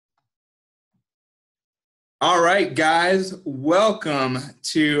All right, guys, welcome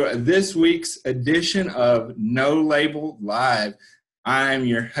to this week's edition of No Label Live. I'm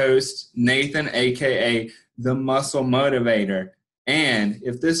your host, Nathan, aka The Muscle Motivator. And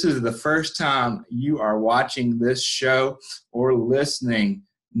if this is the first time you are watching this show or listening,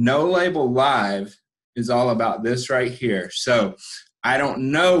 No Label Live is all about this right here. So I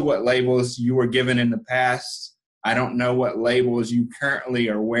don't know what labels you were given in the past. I don't know what labels you currently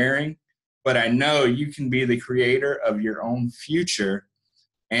are wearing. But I know you can be the creator of your own future,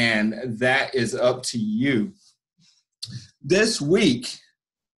 and that is up to you. This week,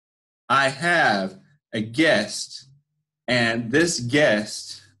 I have a guest, and this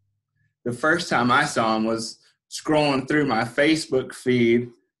guest, the first time I saw him was scrolling through my Facebook feed,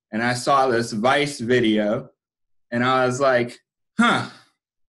 and I saw this Vice video, and I was like, that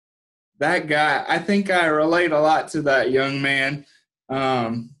guy, I think I relate a lot to that young man.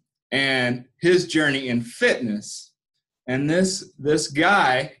 And his journey in fitness. And this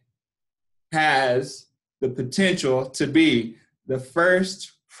guy has the potential to be the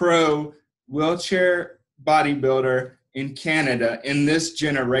first pro wheelchair bodybuilder in Canada in this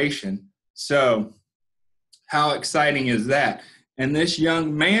generation. So how exciting is that? And this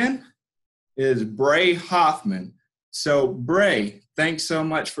young man is Bray Hofman. So Bray, thanks so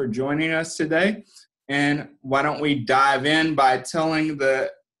much for joining us today. And why don't we dive in by telling the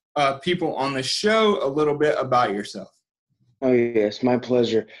people on the show a little bit about yourself. Oh, yes, my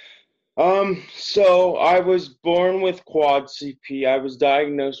pleasure. So I was born with quad CP. I was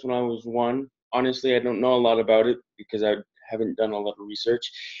diagnosed when I was 1. Honestly, I don't know a lot about it because I haven't done a lot of research.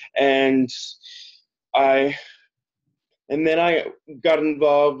 And then I got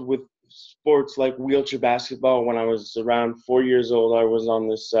involved with sports like wheelchair basketball when I was around 4 years old. I was on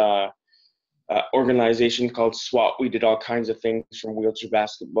this organization called SWAT. We did all kinds of things from wheelchair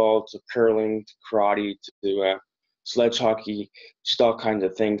basketball to curling to karate to sledge hockey, just all kinds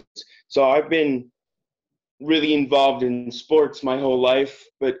of things. So I've been really involved in sports my whole life.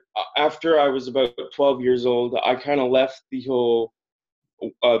 But after I was about 12 years old, I kind of left the whole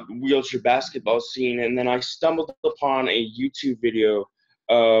wheelchair basketball scene. And then I stumbled upon a YouTube video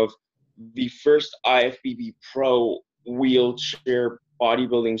of the first IFBB Pro wheelchair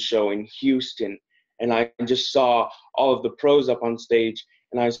bodybuilding show in Houston, and I just saw all of the pros up on stage,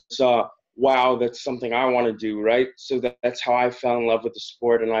 and I saw, wow, that's something I want to do, right? So that's how I fell in love with the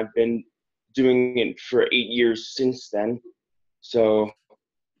sport, and I've been doing it for 8 years since then. So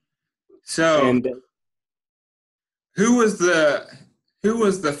and who was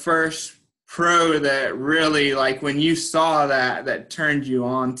the first pro that really, like, when you saw that turned you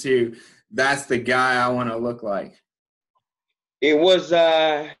on to, that's the guy I want to look like? It was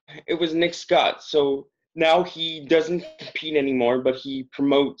Nick Scott. So now he doesn't compete anymore, but he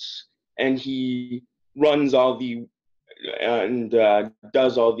promotes and he runs all the and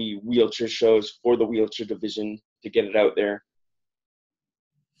does all the wheelchair shows for the wheelchair division to get it out there.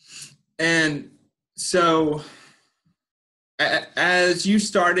 And so as you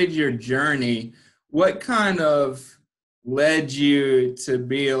started your journey, what kind of led you to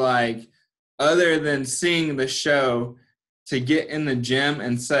be like, other than seeing the show, to get in the gym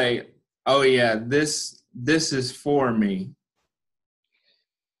and say, oh yeah, this is for me?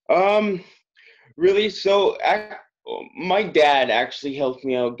 Really, so my dad actually helped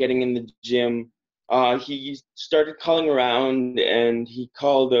me out getting in the gym. He started calling around, and he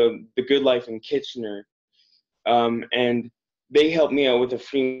called the Good Life in Kitchener, and they helped me out with a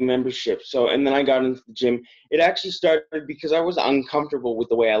free membership. So, and then I got into the gym. It actually started because I was uncomfortable with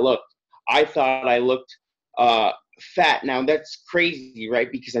the way I looked. I thought I looked fat. Now that's crazy,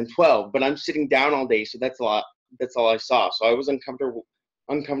 right? Because I'm 12, but I'm sitting down all day, so that's a lot. That's all I saw. So I was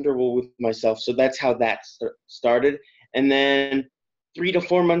uncomfortable with myself. So that's how that started. And then 3 to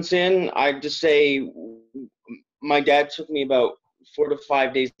 4 months in, I'd just say my dad took me about 4 to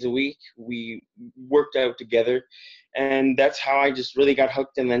 5 days a week. We worked out together, and that's how I just really got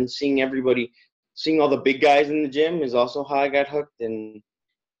hooked. And then seeing all the big guys in the gym is also how I got hooked, and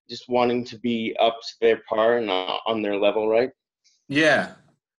just wanting to be up to their par and on their level, right? Yeah.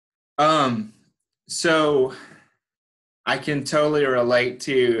 So I can totally relate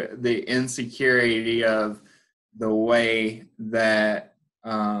to the insecurity of the way that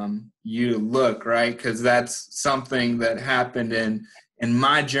you look, right? Because that's something that happened in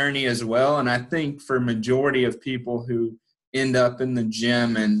my journey as well. And I think for majority of people who end up in the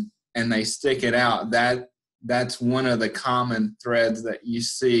gym and they stick it out, that's one of the common threads that you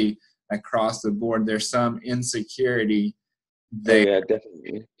see across the board. There's some insecurity there. Oh, yeah,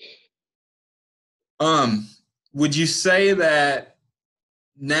 definitely. Would you say that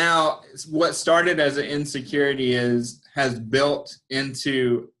now what started as an insecurity has built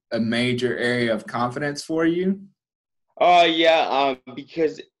into a major area of confidence for you? Yeah,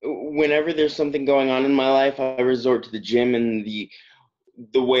 because whenever there's something going on in my life, I resort to the gym and the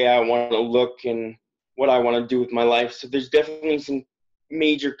way I want to look and what I want to do with my life. So there's definitely some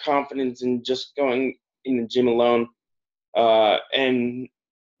major confidence in just going in the gym alone. And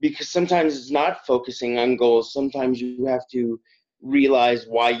because sometimes it's not focusing on goals. Sometimes you have to realize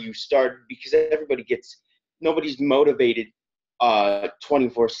why you started, because nobody's motivated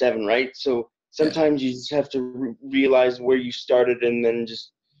 24/7, right? So Yeah. sometimes you just have to realize where you started and then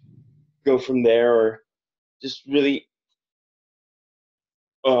just go from there, or just really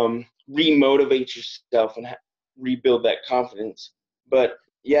re-motivate yourself and rebuild that confidence. But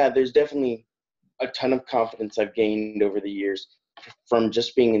yeah, there's definitely a ton of confidence I've gained over the years from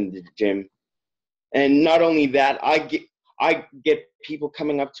just being in the gym. And not only that, I get people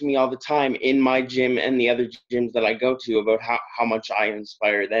coming up to me all the time in my gym and the other gyms that I go to about how much I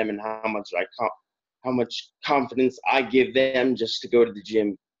inspire them and how much confidence I give them just to go to the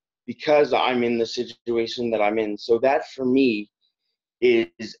gym because I'm in the situation that I'm in. So that for me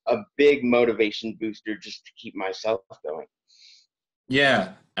is a big motivation booster just to keep myself going.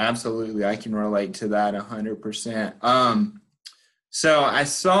 Yeah, absolutely. I can relate to that 100%. So I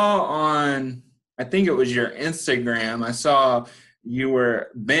saw on, I think it was your Instagram, I saw you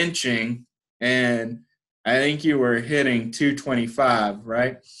were benching and I think you were hitting 225,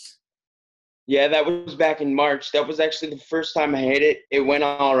 right? Yeah, that was back in March. That was actually the first time I hit it. It went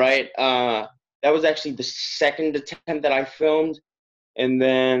all right. That was actually the second attempt that I filmed, and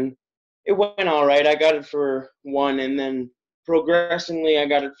then it went all right. I got it for one, and then progressively I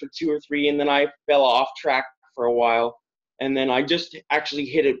got it for two or three, and then I fell off track for a while, and then I just actually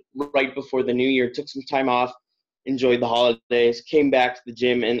hit it right before the new year. Took some time off, enjoyed the holidays, came back to the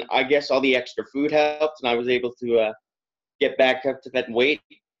gym, and I guess all the extra food helped, and I was able to get back up to that weight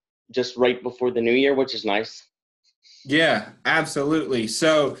just right before the new year, which is nice. Yeah, absolutely.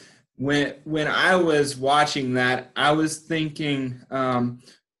 So when I was watching that, I was thinking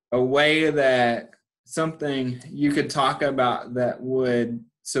a way that something you could talk about that would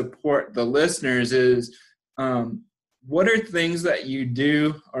support the listeners is what are things that you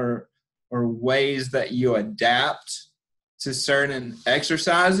do or ways that you adapt to certain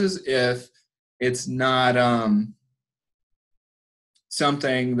exercises if it's not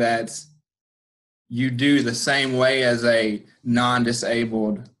something that's you do the same way as a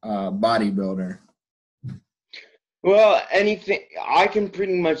non-disabled bodybuilder? Well, anything I can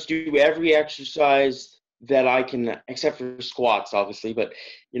pretty much do every exercise that I can, except for squats, obviously. But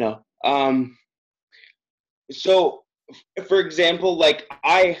you know, so for example, like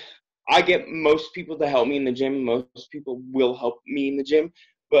I get most people to help me in the gym. Most people will help me in the gym.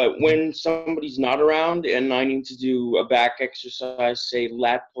 But when somebody's not around and I need to do a back exercise, say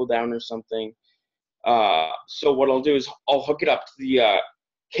lat pull down or something, so what I'll do is I'll hook it up to the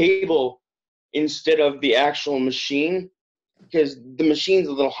cable instead of the actual machine, because the machine's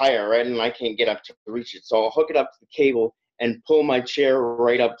a little higher, right? And I can't get up to reach it. So I'll hook it up to the cable and pull my chair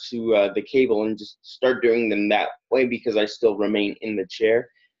right up to the cable and just start doing them that way because I still remain in the chair.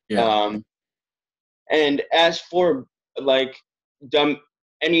 Yeah. And as for like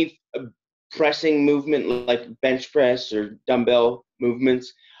any pressing movement like bench press or dumbbell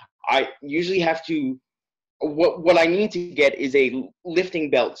movements, I usually have to what I need to get is a lifting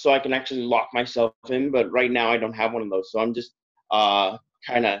belt so I can actually lock myself in, but right now I don't have one of those. So I'm just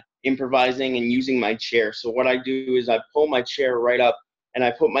kind of improvising and using my chair. So what I do is I pull my chair right up and I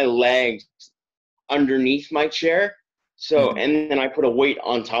put my legs underneath my chair. So, and then I put a weight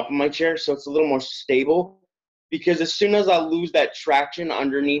on top of my chair so it's a little more stable, because as soon as I lose that traction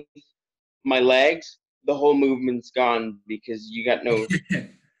underneath my legs, the whole movement's gone because you got no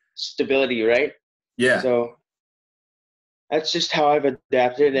stability, right? Yeah. So that's just how I've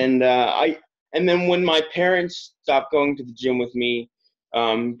adapted. And then when my parents stopped going to the gym with me,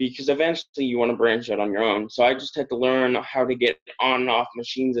 because eventually you want to branch out on your own. So I just had to learn how to get on and off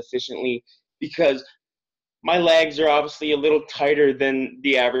machines efficiently, because my legs are obviously a little tighter than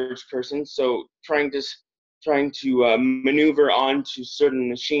the average person. So trying to maneuver onto certain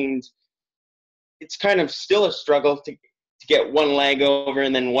machines, it's kind of still a struggle to get one leg over,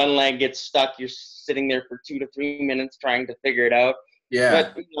 and then one leg gets stuck. You're sitting there for 2 to 3 minutes trying to figure it out.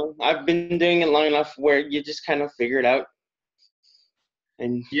 Yeah. But I've been doing it long enough where you just kind of figure it out.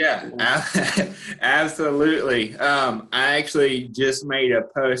 And Yeah, absolutely. I actually just made a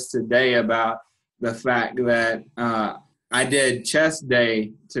post today about the fact that I did chest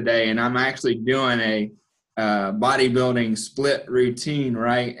day today, and I'm actually doing a bodybuilding split routine,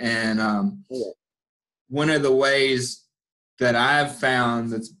 right? And one of the ways that I've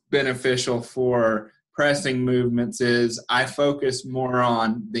found that's beneficial for pressing movements is I focus more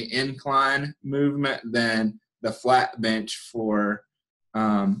on the incline movement than the flat bench for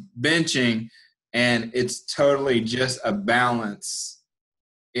benching, and it's totally just a balance.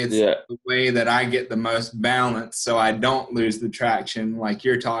 It's the way that I get the most balance so I don't lose the traction like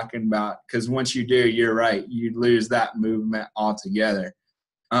you're talking about, because once you do, you're right, you lose that movement altogether.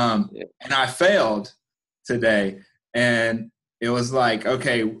 And I failed today, and it was like,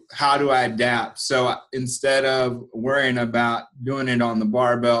 okay, how do I adapt? So instead of worrying about doing it on the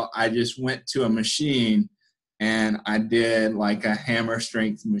barbell, I just went to a machine and I did like a hammer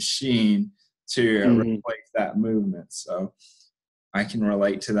strength machine to replace that movement. So I can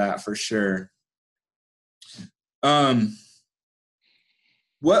relate to that for sure. What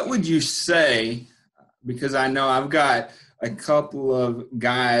would you say, because I know I've got a couple of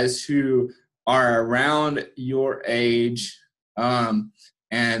guys who are around your age, and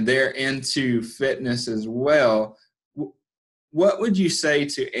they're into fitness as well. What would you say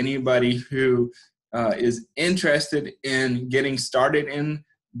to anybody who is interested in getting started in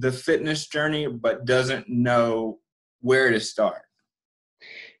the fitness journey but doesn't know where to start?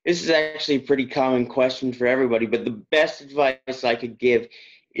 This is actually a pretty common question for everybody, but the best advice I could give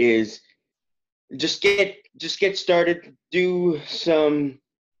is just get started, do some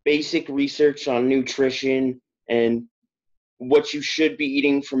basic research on nutrition and what you should be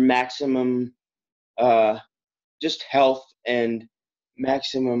eating for maximum just health and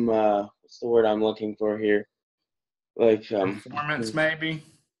maximum what's the word I'm looking for here? Like performance, maybe?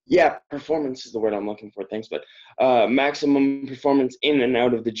 Yeah, performance is the word I'm looking for. Thanks, but maximum performance in and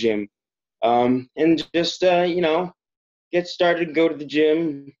out of the gym. And just get started, go to the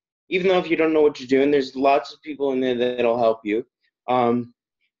gym. Even though if you don't know what you're doing, there's lots of people in there that'll help you.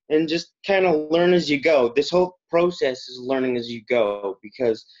 And just kind of learn as you go. This whole process is learning as you go,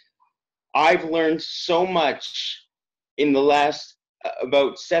 because I've learned so much in the last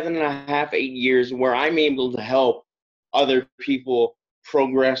about 7.5, 8 years where I'm able to help other people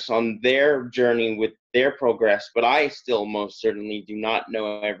progress on their journey with their progress, but I still most certainly do not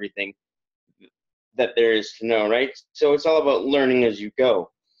know everything that there is to know, right? So it's all about learning as you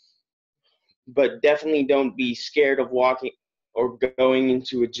go. But definitely don't be scared of walking or going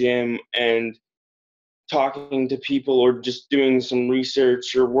into a gym and talking to people or just doing some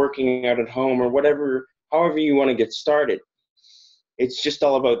research or working out at home or whatever, however you want to get started. It's just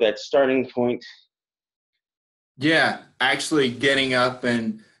all about that starting point. Yeah, actually getting up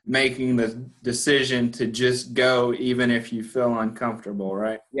and making the decision to just go even if you feel uncomfortable,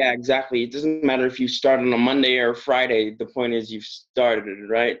 right? Yeah, exactly. It doesn't matter if you start on a Monday or a Friday. The point is you've started it,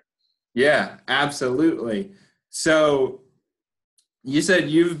 right? Yeah, absolutely. So you said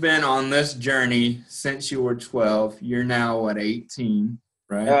you've been on this journey since you were 12. You're now, what, 18,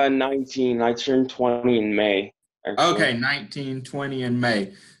 right? 19. I turned 20 in May. Actually. Okay, 19, 20 in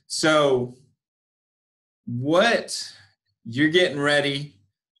May. So what you're getting ready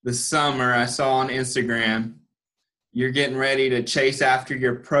this summer, I saw on Instagram, you're getting ready to chase after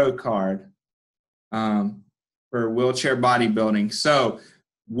your pro card for wheelchair bodybuilding. So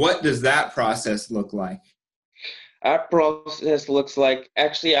what does that process look like? That process looks like,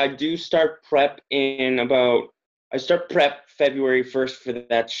 actually, I do start prep I start prep February 1st for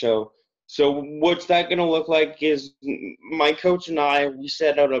that show. So what's that going to look like is my coach and we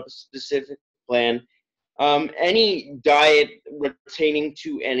set out a specific plan. Any diet retaining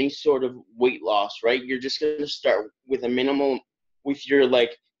to any sort of weight loss, right? You're just going to start with your minimal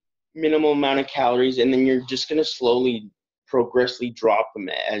amount of calories, and then you're just going to slowly, progressively drop them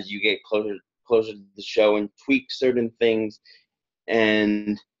as you get closer to the show and tweak certain things.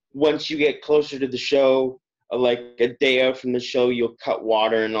 And once you get closer to the show, like a day out from the show, you'll cut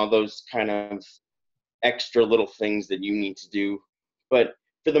water and all those kind of extra little things that you need to do. But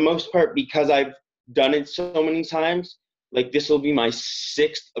for the most part, because I've done it so many times, like this will be my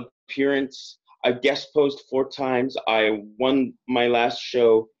 6th appearance. I've guest posed 4 times. I won my last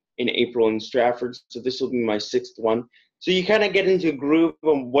show in April in Stratford, so this will be my 6th one. So you kind of get into a groove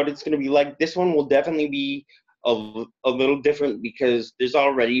of what it's going to be like. This one will definitely be a little different because there's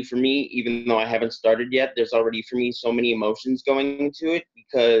already, for me, even though I haven't started yet, there's already for me so many emotions going into it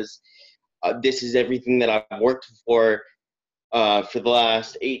because this is everything that I've worked for the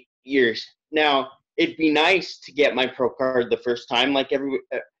last 8 years. Now, it'd be nice to get my pro card the first time, like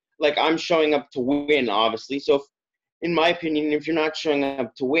I'm showing up to win, obviously. So, in my opinion, if you're not showing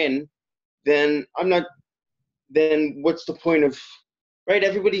up to win, then what's the point of, right?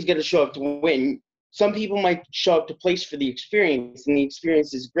 Everybody's going to show up to win. some people might show up to place for the experience, and the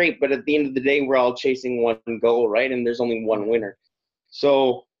experience is great, but at the end of the day, we're all chasing one goal, right? And there's only one winner.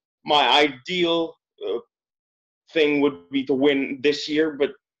 So my ideal thing would be to win this year,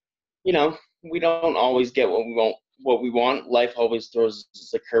 but you know, we don't always get what we want. Life always throws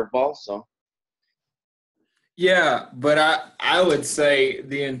us a curveball. So Yeah, but I would say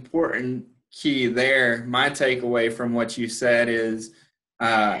the important key there, my takeaway from what you said is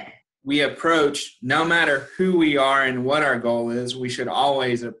we approach, no matter who we are and what our goal is, we should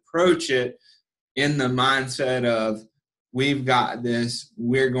always approach it in the mindset of, we've got this,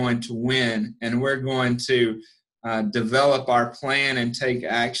 we're going to win, and we're going to develop our plan and take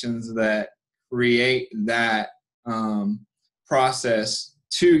actions that create that process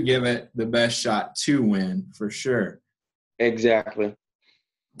to give it the best shot to win, for sure. exactly.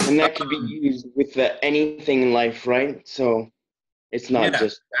 And that could be used with anything in life, right? So it's not Yeah,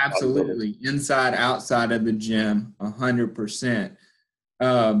 just absolutely. Inside, outside of the gym, 100%.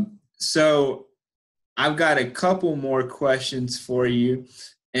 So I've got a couple more questions for you.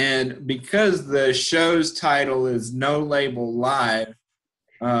 And because the show's title is No Label Live,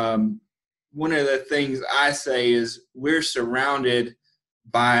 one of the things I say is we're surrounded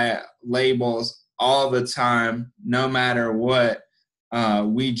by labels all the time, no matter what.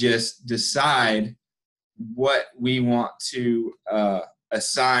 We just decide what we want to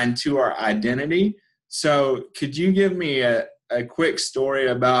assign to our identity. So could you give me a quick story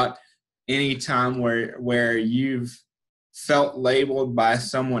about any time where you've felt labeled by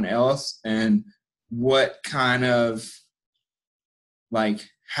someone else, and what kind of, like,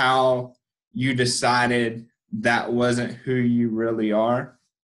 how you decided that wasn't who you really are?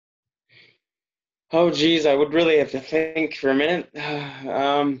 Oh, geez, I would really have to think for a minute.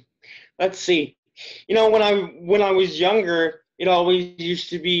 Let's see. You know, when I was younger, it always used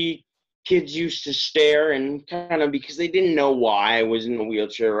to be kids used to stare and kind of because they didn't know why I was in a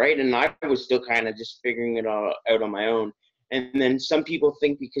wheelchair, right? And I was still kind of just figuring it all out on my own. And then some people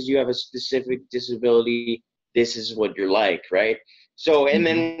think because you have a specific disability, this is what you're like, right? So, and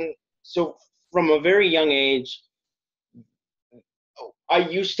then, so from a very young age, I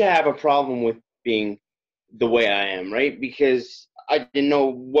used to have a problem with being the way I am, right? Because I didn't know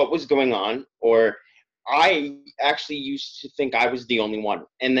what was going on, or I actually used to think I was the only one.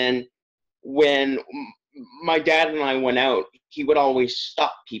 And then when my dad and I went out, he would always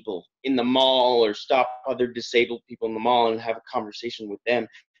stop people in the mall or stop other disabled people in the mall and have a conversation with them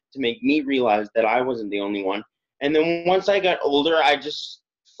to make me realize that I wasn't the only one. And then once I got older, I just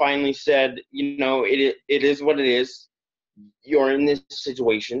finally said, you know, it is what it is. You're in this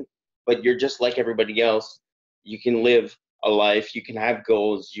situation, but you're just like everybody else. You can live a life, you can have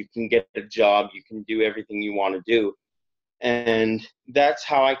goals, you can get a job, you can do everything you want to do. And that's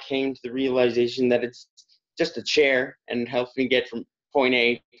how I came to the realization that it's just a chair and helps me get from point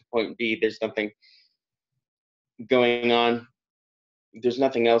A to point B. There's nothing going on. There's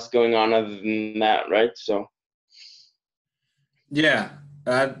nothing else going on other than that, right? So Yeah,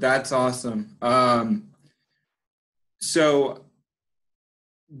 that's awesome. So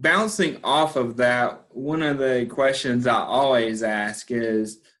bouncing off of that, one of the questions I always ask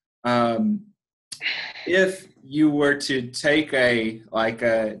is, if you were to take a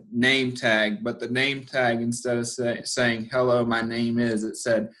name tag, but the name tag, instead of saying hello, my name is, it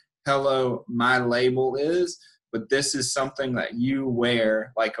said hello, my label is, but this is something that you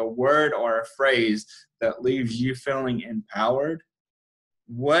wear, like a word or a phrase that leaves you feeling empowered,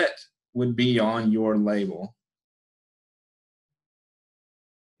 what would be on your label?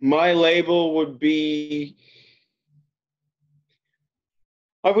 my label would be,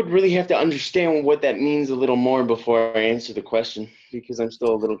 I would really have to understand what that means a little more before I answer the question, because I'm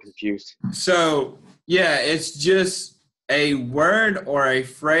still a little confused. So, yeah, it's just a word or a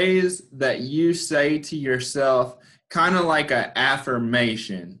phrase that you say to yourself, kind of like an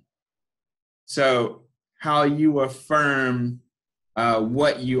affirmation. So, how you affirm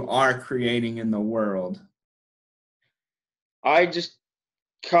what you are creating in the world. I just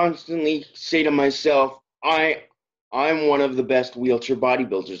constantly say to myself, I'm one of the best wheelchair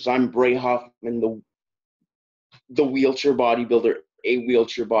bodybuilders. I'm Bray Hofman, the wheelchair bodybuilder, a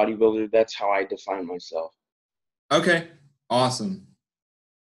wheelchair bodybuilder. That's how I define myself. Okay, awesome.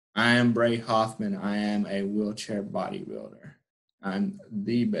 I am Bray Hofman. I am a wheelchair bodybuilder. I'm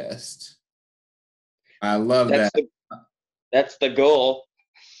the best. I love that. That's the goal.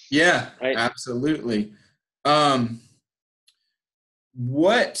 Yeah, Right? absolutely.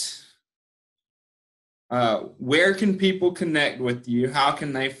 Where can people connect with you? How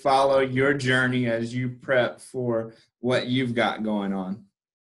can they follow your journey as you prep for what you've got going on?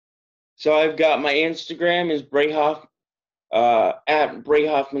 So I've got my Instagram is at Bray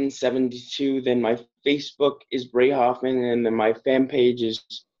Hofman 72. Then my Facebook is Bray Hofman, and then my fan page is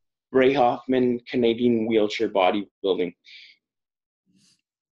Bray Hofman Canadian Wheelchair Bodybuilding.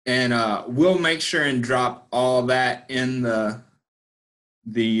 And we'll make sure and drop all that in the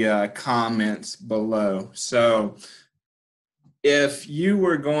comments below. So if you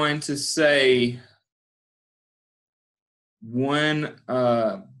were going to say one,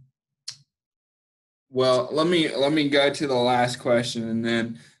 well, let me go to the last question, and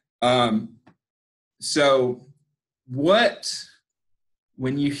then so what,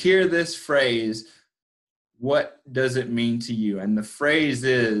 when you hear this phrase, what does it mean to you? And the phrase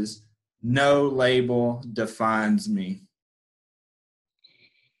is, no label defines me.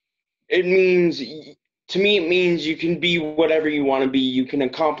 It means, to me, it means you can be whatever you want to be. You can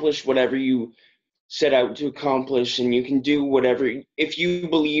accomplish whatever you set out to accomplish, and you can do whatever. If you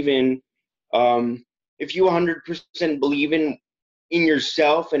believe in, if you 100% believe in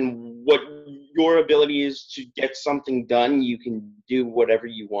yourself and what your ability is to get something done, you can do whatever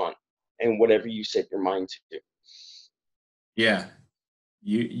you want and whatever you set your mind to do. Yeah,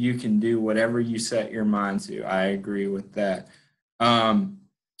 you can do whatever you set your mind to. I agree with that.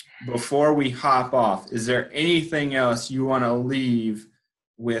 Before we hop off, is there anything else you want to leave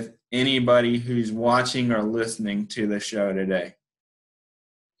with anybody who's watching or listening to the show today?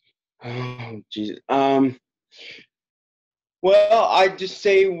 Oh, Jesus. Well, I just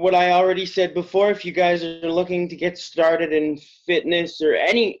say what I already said before. If you guys are looking to get started in fitness or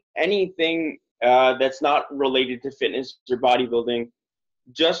anything that's not related to fitness or bodybuilding,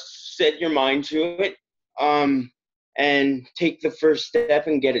 just set your mind to it, and take the first step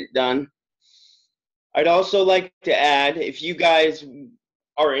and get it done. I'd also like to add, if you guys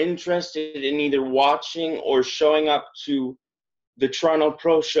are interested in either watching or showing up to the Toronto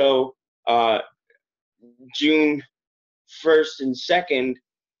Pro Show June 1st and 2nd,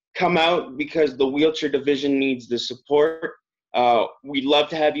 come out because the wheelchair division needs the support. We'd love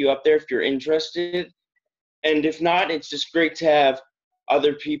to have you up there if you're interested. And if not, it's just great to have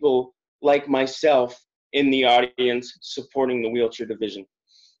other people like myself in the audience supporting the wheelchair division.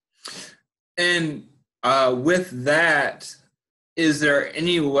 And with that, is there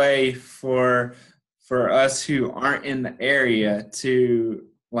any way for us who aren't in the area to,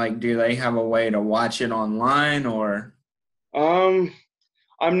 like, do they have a way to watch it online, or?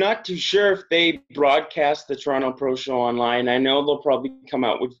 I'm not too sure if they broadcast the Toronto Pro Show online. I know they'll probably come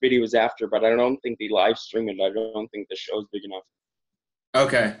out with videos after, but I don't think they live stream it. I don't think the show's big enough.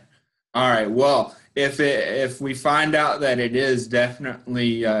 Okay. All right. Well, if we find out that it is,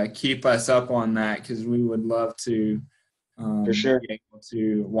 definitely keep us up on that, because we would love to for sure be able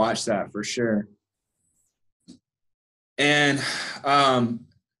to watch that for sure. And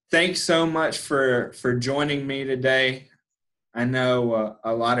thanks so much for joining me today. I know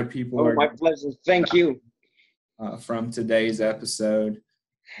a lot of people are. My pleasure. Thank you. From today's episode.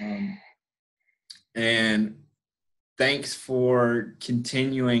 And thanks for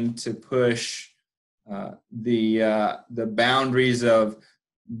continuing to push the boundaries of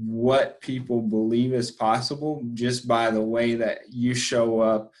what people believe is possible, just by the way that you show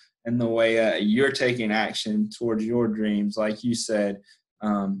up and the way that you're taking action towards your dreams. Like you said,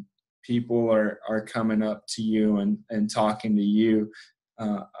 people are coming up to you and talking to you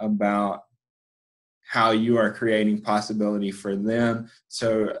about how you are creating possibility for them.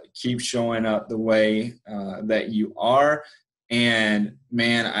 So keep showing up the way that you are. And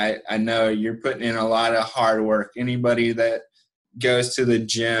man, I know you're putting in a lot of hard work. Anybody that goes to the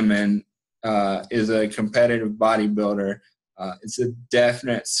gym and is a competitive bodybuilder, it's a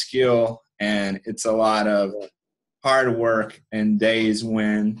definite skill, and it's a lot of hard work and days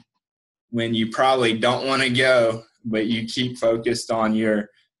when you probably don't want to go, but you keep focused on your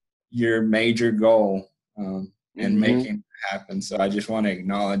major goal and making it happen. So I just want to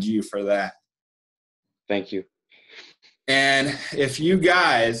acknowledge you for that. Thank you. And if you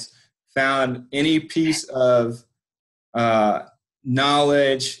guys found any piece of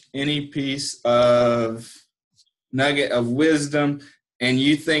knowledge, any piece of nugget of wisdom, and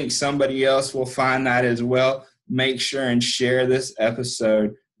you think somebody else will find that as well, make sure and share this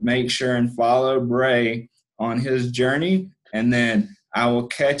episode. Make sure and follow Bray on his journey, and then I will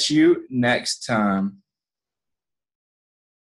catch you next time.